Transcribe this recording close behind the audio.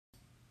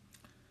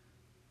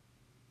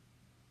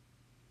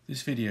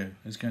This video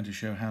is going to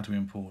show how to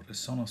import a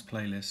Sonos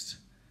playlist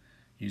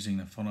using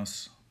the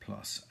Sonos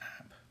Plus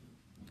app.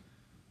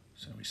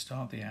 So we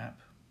start the app.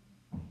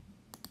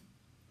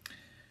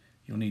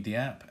 You'll need the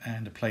app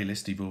and a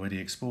playlist you've already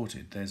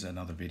exported. There's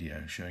another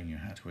video showing you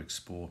how to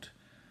export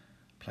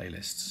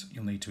playlists.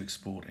 You'll need to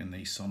export in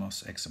the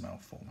Sonos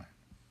XML format.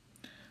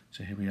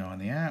 So here we are in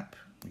the app.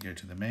 We go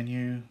to the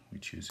menu, we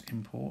choose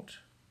import.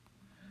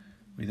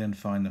 We then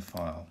find the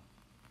file.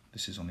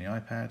 This is on the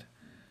iPad.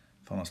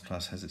 Sonos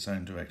Plus has its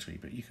own directory,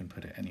 but you can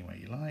put it anywhere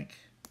you like.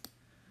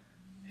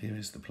 Here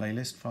is the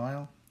playlist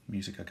file,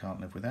 music I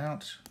can't live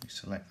without. We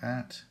select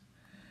that.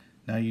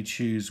 Now you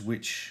choose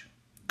which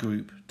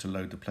group to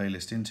load the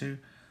playlist into.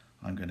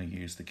 I'm going to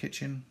use the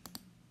kitchen,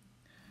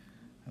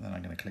 and then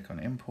I'm going to click on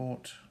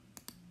import.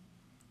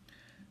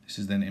 This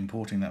is then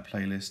importing that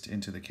playlist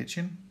into the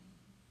kitchen.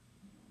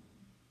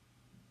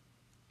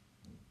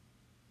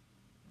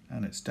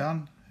 And it's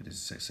done. It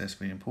is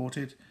successfully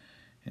imported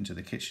into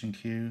the kitchen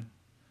queue.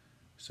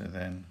 So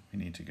then we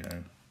need to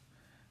go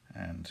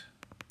and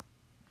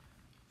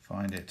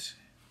find it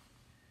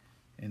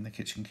in the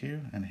kitchen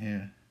queue, and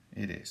here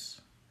it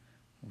is.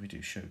 If we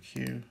do show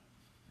queue,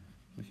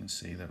 we can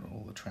see that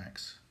all the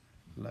tracks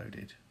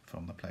loaded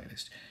from the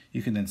playlist.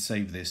 You can then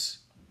save this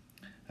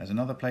as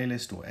another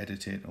playlist or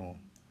edit it or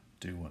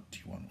do what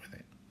you want with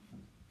it.